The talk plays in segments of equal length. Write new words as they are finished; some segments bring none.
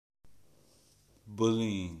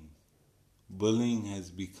Bullying. Bullying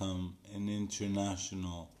has become an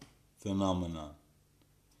international phenomenon.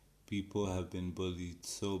 People have been bullied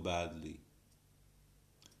so badly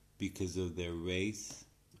because of their race,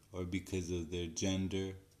 or because of their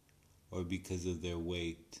gender, or because of their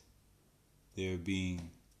weight. They're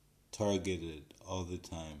being targeted all the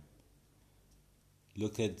time.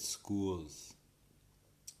 Look at schools.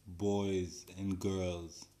 Boys and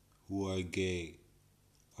girls who are gay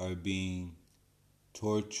are being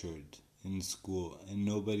tortured in school, and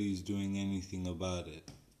nobody's doing anything about it.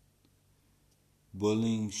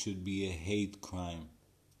 Bullying should be a hate crime,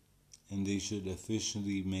 and they should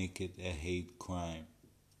officially make it a hate crime.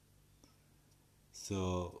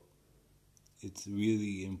 So it's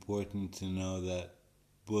really important to know that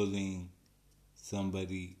bullying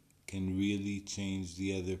somebody can really change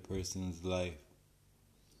the other person's life.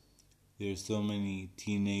 There are so many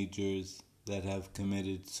teenagers that have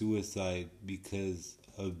committed suicide because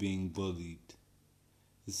of being bullied.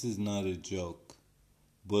 This is not a joke.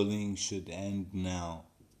 Bullying should end now.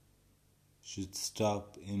 Should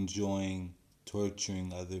stop enjoying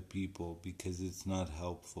torturing other people because it's not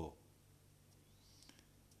helpful.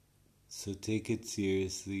 So take it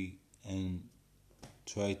seriously and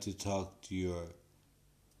try to talk to your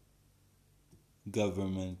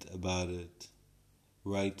government about it.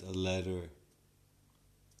 Write a letter.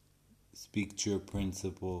 Speak to your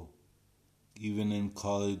principal. Even in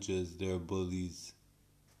colleges, there are bullies.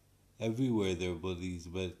 Everywhere there are bullies,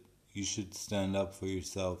 but you should stand up for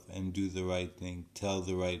yourself and do the right thing. Tell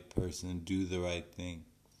the right person, do the right thing.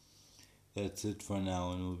 That's it for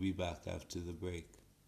now, and we'll be back after the break.